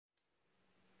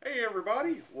Hey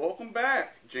everybody, welcome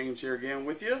back. James here again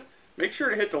with you. Make sure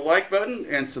to hit the like button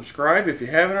and subscribe if you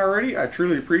haven't already. I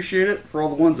truly appreciate it for all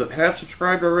the ones that have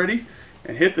subscribed already.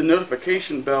 And hit the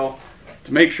notification bell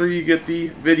to make sure you get the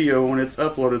video when it's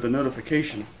uploaded, the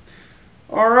notification.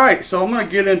 Alright, so I'm going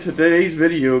to get into today's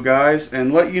video, guys,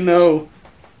 and let you know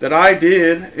that I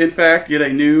did, in fact, get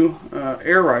a new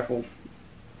air rifle.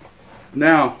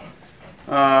 Now,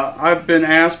 I've been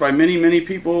asked by many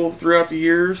people throughout the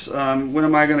years, when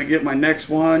am I going to get my next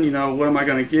one, you know, what am I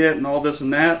going to get, and all this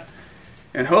and that.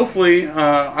 And hopefully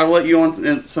I'll let you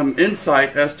on some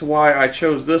insight as to why I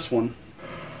chose this one.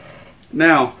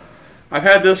 Now, I've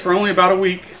had this for only about a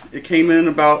week. It came in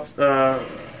about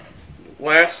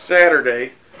last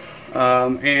Saturday,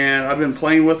 and I've been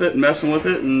playing with it and messing with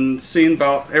it and seeing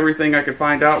about everything I could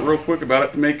find out real quick about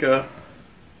it to make a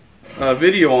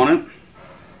video on it.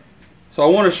 So I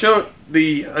want to show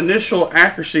the initial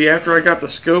accuracy after I got the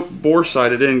scope bore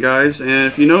sighted in, guys. And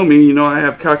if you know me, you know I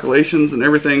have calculations and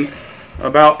everything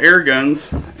about air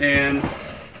guns, and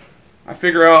I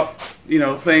figure out, you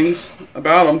know, things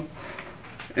about them.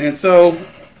 And so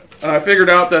I figured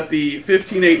out that the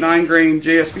 15.8 9-grain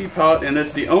JSB pellet, and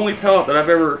it's the only pellet that I've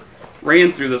ever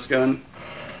ran through this gun,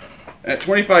 at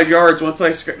 25 yards, once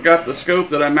I got the scope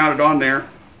that I mounted on there,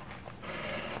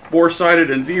 bore sighted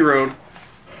and zeroed,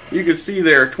 you can see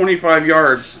there, 25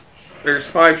 yards, there's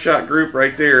 5-shot group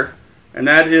right there, and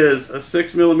that is a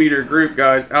 6mm group,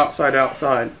 guys,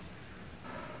 outside.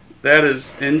 That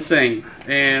is insane.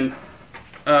 And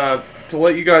to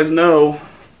let you guys know,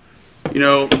 you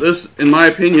know, this, in my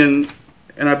opinion,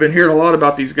 and I've been hearing a lot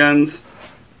about these guns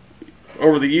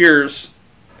over the years,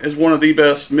 is one of the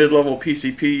best mid-level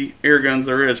PCP air guns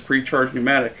there is, pre-charged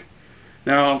pneumatic.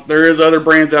 Now, there is other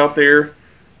brands out there,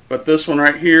 but this one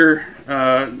right here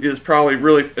is probably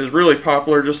really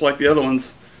popular, just like the other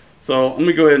ones. So let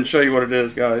me go ahead and show you what it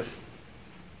is, guys.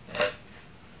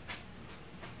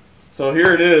 So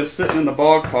here it is, sitting in the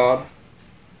bog pod.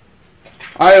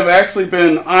 I have actually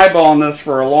been eyeballing this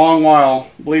for a long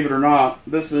while, believe it or not.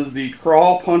 This is the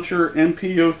Kral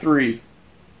NP 03.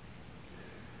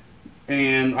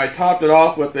 And I topped it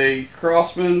off with a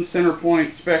Crosman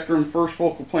Centerpoint Spectrum first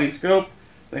focal plane scope.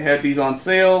 They had these on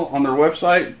sale on their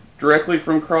website directly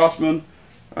from Crosman.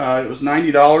 It was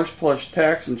 $90 plus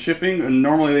tax and shipping, and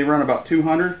normally they run about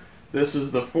 $200. This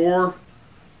is the 4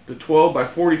 to 12 by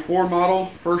 44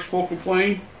 model, first focal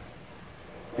plane,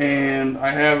 and I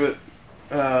have it,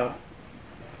 the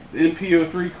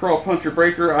NP03 Kral Puncher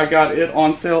Breaker. I got it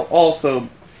on sale also.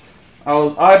 I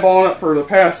was eyeballing it for the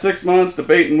past 6 months,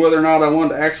 debating whether or not I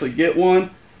wanted to actually get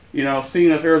one. You know,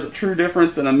 seeing if there was a true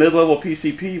difference in a mid-level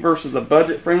PCP versus a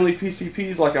budget-friendly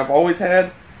PCPs like I've always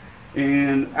had.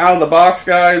 And out of the box,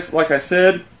 guys, like I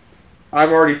said,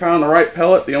 I've already found the right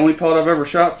pellet, the only pellet I've ever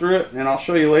shot through it, and I'll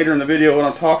show you later in the video what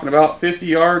I'm talking about. 50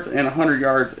 yards and 100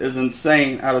 yards is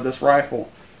insane out of this rifle.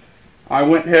 I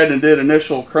went ahead and did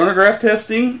initial chronograph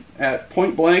testing at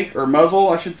point blank, or muzzle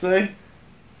I should say,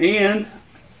 and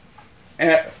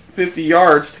at 50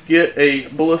 yards to get a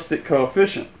ballistic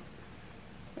coefficient.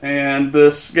 And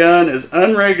this gun is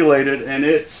unregulated, and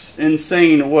it's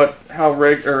insane how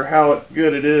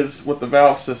good it is with the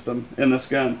valve system in this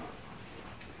gun.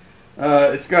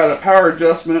 It's got a power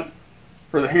adjustment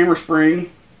for the hammer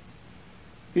spring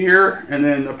here, and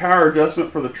then a power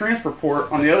adjustment for the transfer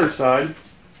port on the other side.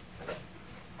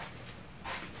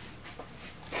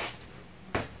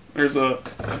 There's a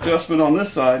adjustment on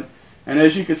this side, and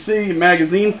as you can see,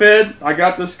 magazine fed. I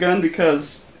got this gun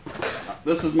because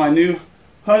this is my new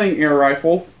hunting air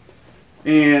rifle,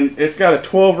 and it's got a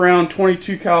 12-round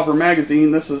 22 caliber magazine.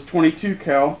 This is 22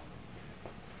 cal,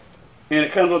 and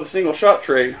it comes with a single shot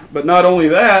tray. But not only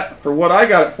that, for what I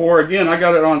got it for, again, I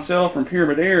got it on sale from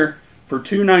Pyramid Air for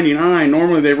 $2.99.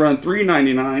 Normally they run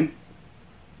 $3.99.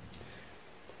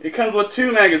 It comes with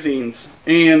 2 magazines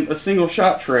and a single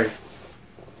shot tray.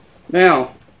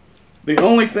 Now, the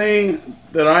only thing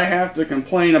that I have to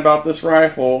complain about this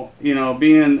rifle, you know,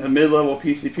 being a mid-level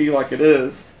PCP like it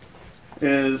is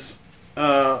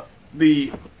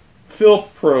the fill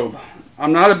probe.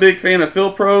 I'm not a big fan of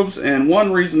fill probes, and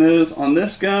one reason is, on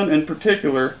this gun in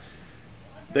particular,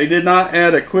 they did not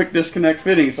add a quick disconnect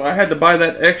fitting, so I had to buy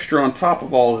that extra on top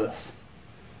of all this.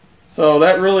 So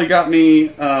that really got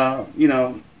me, you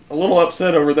know, a little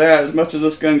upset over that. As much as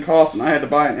this gun cost, and I had to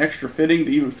buy an extra fitting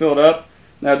to even fill it up.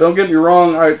 Now, don't get me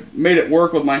wrong, I made it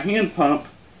work with my hand pump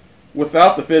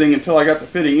without the fitting until I got the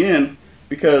fitting in,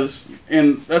 because,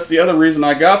 and that's the other reason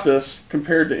I got this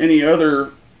compared to any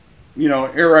other, you know,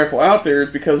 air rifle out there,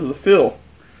 is because of the fill.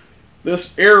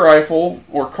 This air rifle,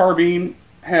 or carbine,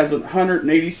 has a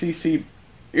 180cc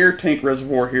air tank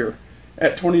reservoir here.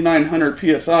 at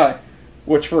 2,900 psi,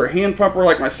 which for a hand pumper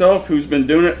like myself, who's been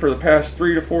doing it for the past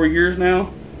 3 to 4 years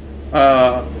now,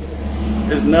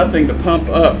 is nothing to pump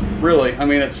up, really. I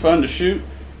mean, it's fun to shoot.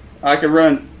 I could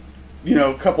run, you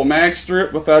know, a couple mags through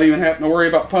it without even having to worry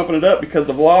about pumping it up, because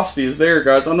the velocity is there,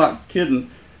 guys. I'm not kidding.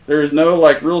 There is no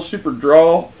like real super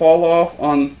draw fall off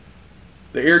on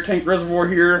the air tank reservoir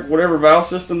here. Whatever valve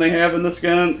system they have in this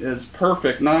gun is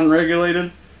perfect,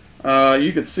 non-regulated.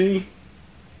 You can see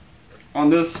on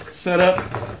this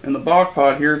setup in the bog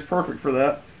pod here, it's perfect for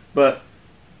that. But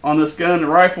on this gun, the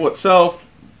rifle itself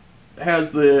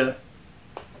has the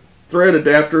thread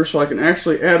adapter, so I can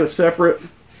actually add a separate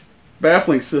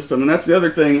baffling system. And that's the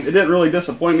other thing. It didn't really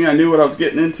disappoint me. I knew what I was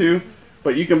getting into.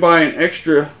 But you can buy an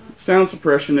extra sound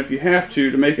suppression if you have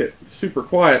to make it super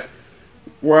quiet.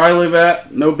 Where I live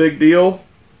at, no big deal.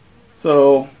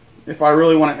 So if I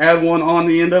really want to add one on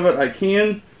the end of it, I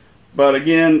can. But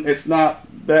again, it's not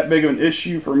that big of an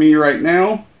issue for me right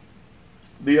now.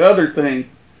 The other thing,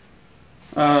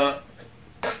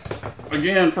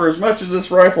 again, for as much as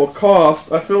this rifle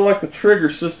cost, I feel like the trigger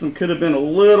system could have been a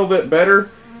little bit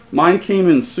better. Mine came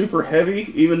in super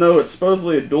heavy, even though it's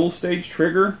supposedly a dual stage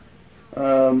trigger.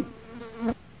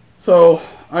 So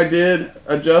I did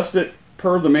adjust it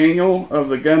per the manual of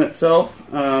the gun itself.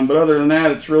 But other than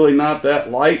that, it's really not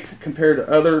that light compared to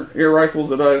other air rifles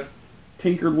that I've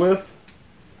tinkered with.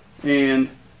 And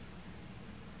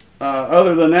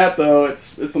other than that, though,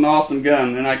 it's an awesome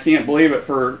gun, and I can't believe it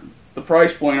for the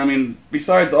price point. I mean,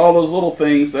 besides all those little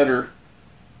things that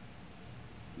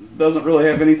doesn't really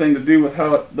have anything to do with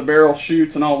how the barrel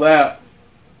shoots and all that,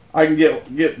 I can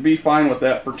be fine with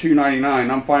that for $2.99.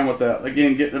 I'm fine with that.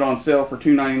 Again, getting it on sale for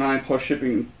 $2.99 plus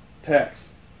shipping and tax.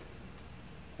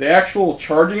 The actual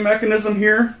charging mechanism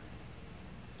here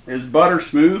is butter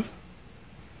smooth.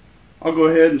 I'll go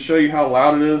ahead and show you how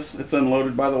loud it is. It's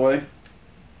unloaded, by the way.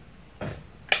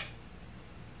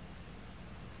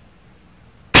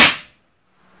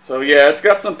 So yeah, it's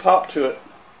got some pop to it.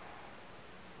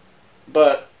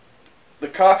 But the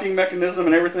cocking mechanism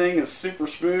and everything is super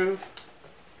smooth.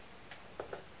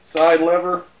 Side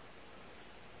lever.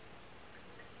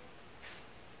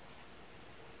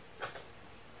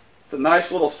 It's a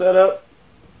nice little setup.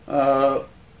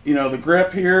 You know, the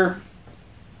grip here,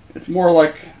 it's more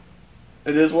like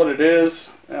it is what it is.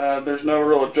 There's no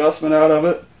real adjustment out of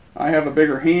it. I have a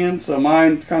bigger hand, so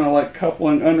mine's kind of like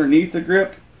coupling underneath the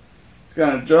grip. It's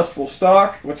got an adjustable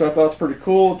stock, which I thought was pretty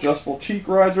cool. Adjustable cheek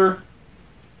riser.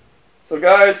 So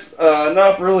guys,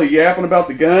 enough really yapping about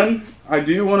the gun. I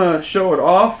do want to show it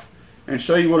off and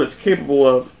show you what it's capable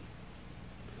of.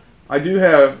 I do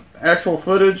have actual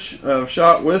footage of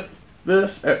shot with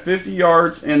this at 50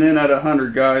 yards and then at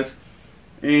 100, guys.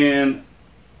 And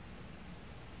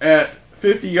at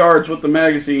 50 yards with the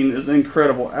magazine is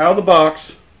incredible. Out of the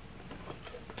box,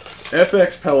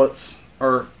 FX pellets,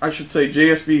 or I should say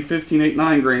JSB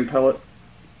 1589 grain pellet,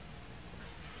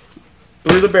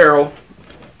 through the barrel,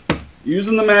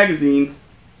 using the magazine.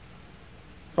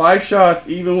 5 shots,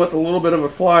 even with a little bit of a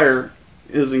flyer,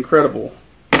 is incredible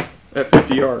at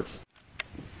 50 yards.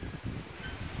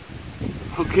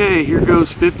 Okay, here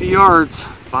goes 50 yards,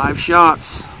 5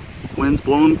 shots. Wind's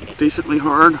blowing decently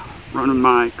hard. Running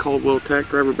my Caldwell tack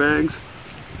driver bags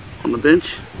on the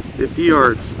bench, 50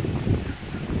 yards.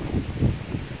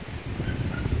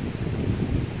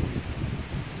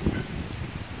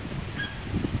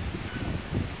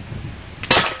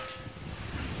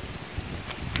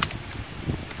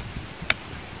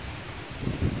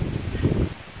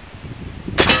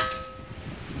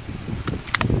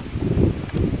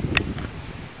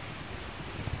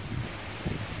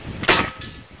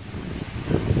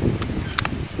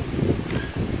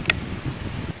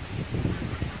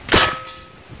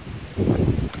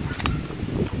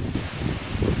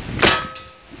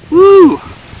 Woo!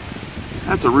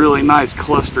 That's a really nice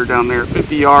cluster down there.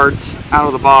 50 yards out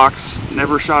of the box.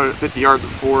 Never shot it at 50 yards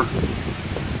before.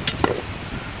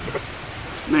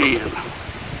 Man,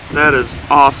 that is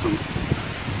awesome.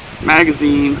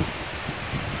 Magazine.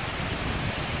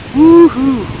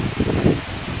 Woohoo!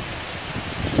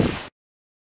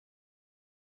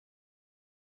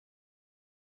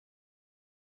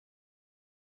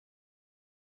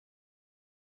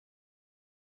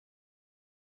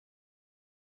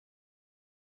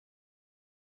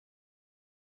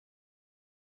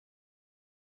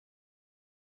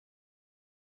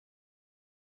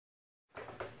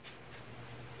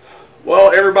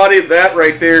 Well, everybody, that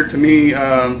right there to me,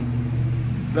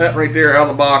 that right there out of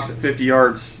the box at 50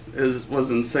 yards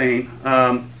was insane.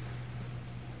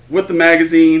 With the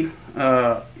magazine,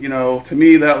 you know, to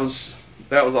me that was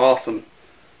awesome.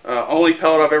 Only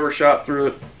pellet I've ever shot through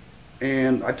it.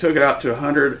 and I took it out to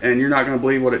 100, and you're not going to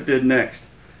believe what it did next.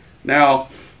 Now,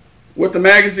 with the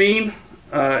magazine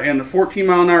and the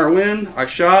 14-mile-an-hour wind, I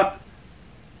shot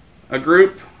a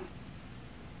group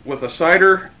with a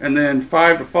sighter and then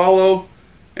 5 to follow,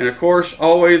 and of course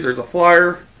always there's a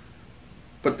flyer.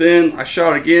 But then I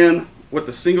shot again with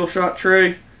the single shot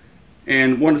tray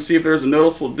and wanted to see if there's a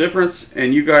noticeable difference,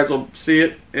 and you guys will see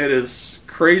it. It is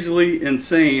crazily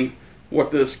insane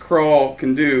what this Kral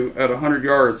can do at 100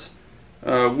 yards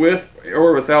with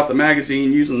or without the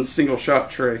magazine, using the single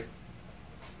shot tray.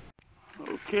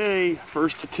 Okay,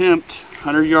 first attempt,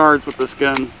 100 yards with this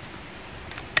gun.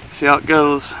 See how it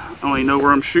goes. I only know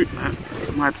where I'm shooting at.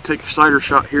 I might have to take a sighter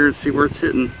shot here and see where it's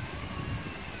hitting.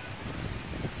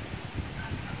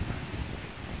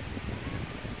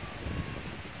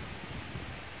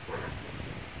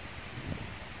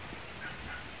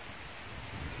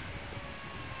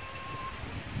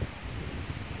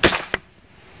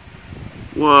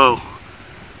 Whoa,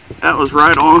 that was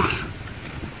right on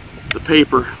the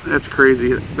paper. That's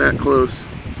crazy, that close.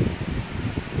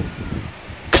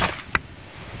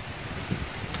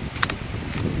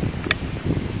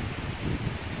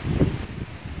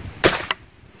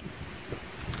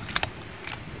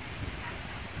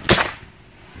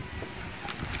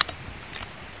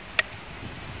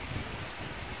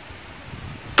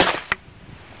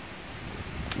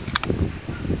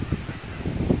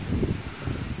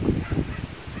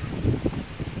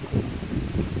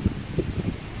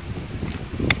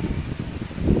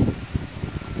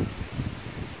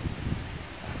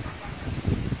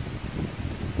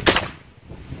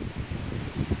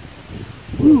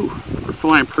 Woo, we're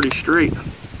flying pretty straight.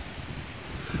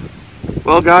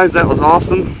 Well guys, that was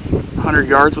awesome. 100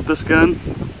 yards with this gun.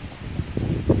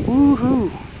 Woohoo!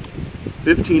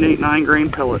 15.8 9-grain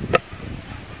pellet.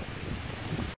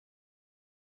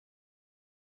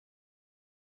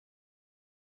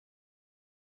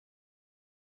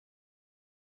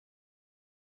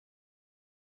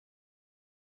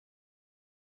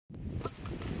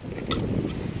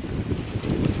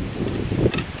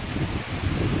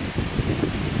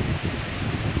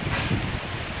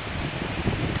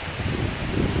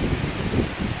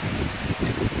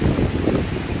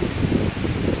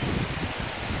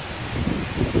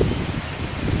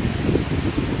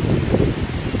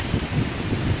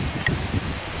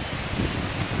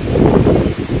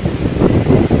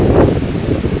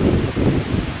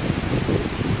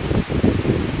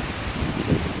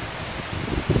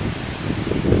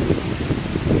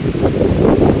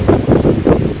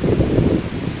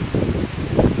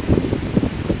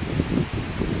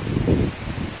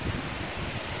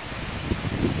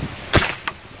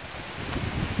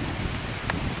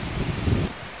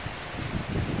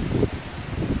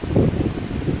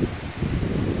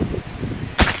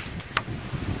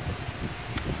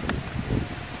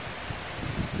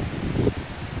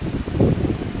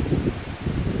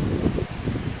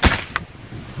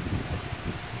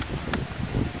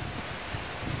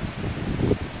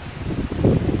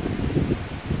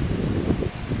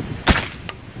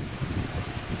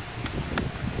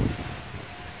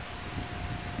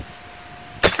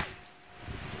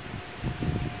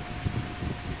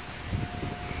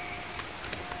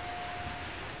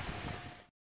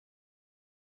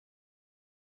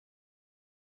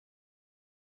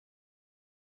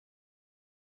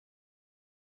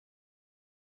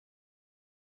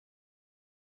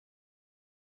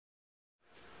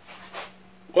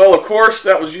 Well, of course,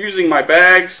 that was using my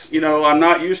bags. You know, I'm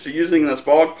not used to using this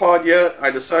bog pod yet.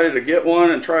 I decided to get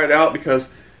one and try it out because,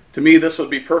 to me, this would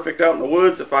be perfect out in the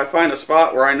woods. If I find a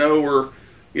spot where I know we're,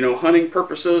 you know, hunting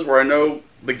purposes, where I know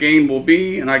the game will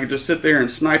be, and I could just sit there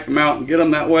and snipe them out and get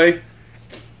them that way.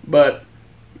 But,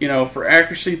 you know, for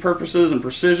accuracy purposes and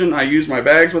precision, I use my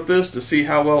bags with this to see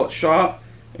how well it shot.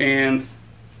 And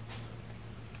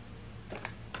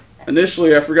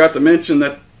initially, I forgot to mention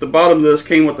that the bottom of this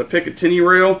came with the Picatinny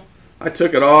rail. I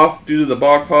took it off due to the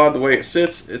bog pod, the way it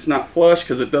sits. It's not flush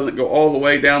because it doesn't go all the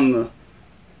way down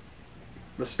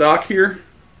the stock here.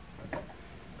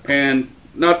 And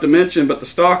not to mention, but the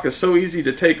stock is so easy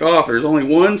to take off. There's only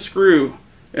one screw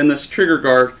in this trigger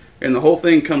guard and the whole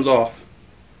thing comes off.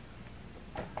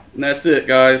 And that's it,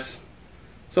 guys.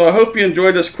 So I hope you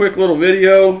enjoyed this quick little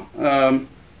video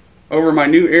over my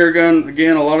new air gun.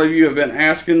 Again, a lot of you have been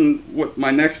asking what my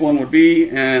next one would be,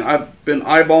 and I've been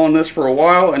eyeballing this for a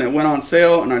while, and it went on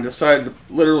sale, and I decided to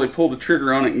literally pull the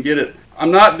trigger on it and get it.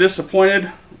 I'm not disappointed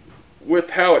with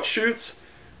how it shoots,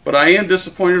 but I am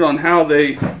disappointed on how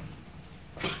they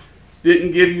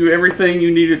didn't give you everything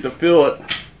you needed to fill it.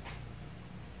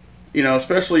 You know,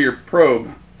 especially your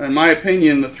probe. In my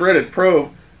opinion, the threaded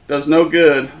probe does no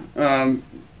good.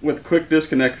 with quick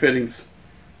disconnect fittings.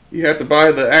 You have to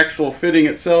buy the actual fitting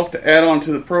itself to add on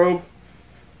to the probe.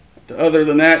 Other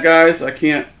than that, guys, I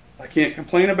can't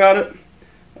complain about it.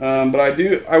 But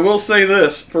I will say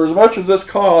this: for as much as this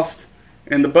cost,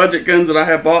 and the budget guns that I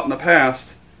have bought in the past,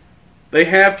 they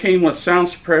have came with sound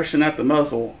suppression at the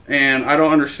muzzle, and I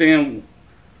don't understand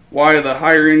why the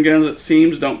higher end guns, it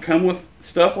seems, don't come with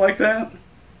stuff like that,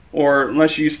 or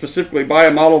unless you specifically buy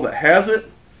a model that has it.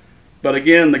 But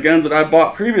again, the guns that I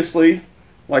bought previously,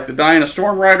 like the Diana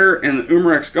Stormrider and the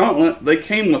Umarex Gauntlet, they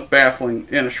came with baffling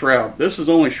and a shroud. This is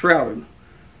only shrouded.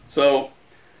 So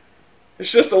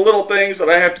it's just the little things that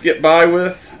I have to get by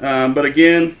with. But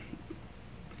again,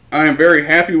 I am very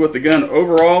happy with the gun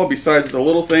overall. Besides the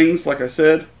little things, like I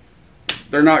said,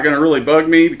 they're not going to really bug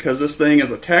me, because this thing is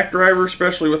a tack driver,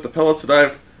 especially with the pellets that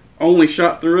I've only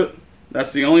shot through it.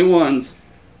 That's the only ones.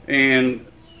 And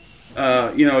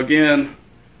you know, again,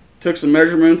 took some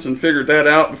measurements and figured that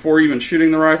out before even shooting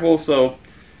the rifle. So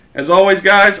as always,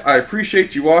 guys, I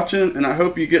appreciate you watching, and I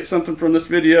hope you get something from this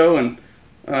video. And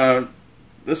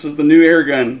this is the new air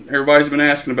gun everybody's been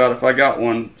asking about, if I got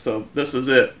one. So this is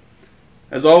it.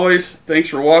 As always, thanks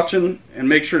for watching, and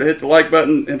make sure to hit the like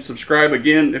button and subscribe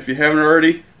again if you haven't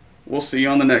already. We'll see you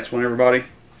on the next one, everybody.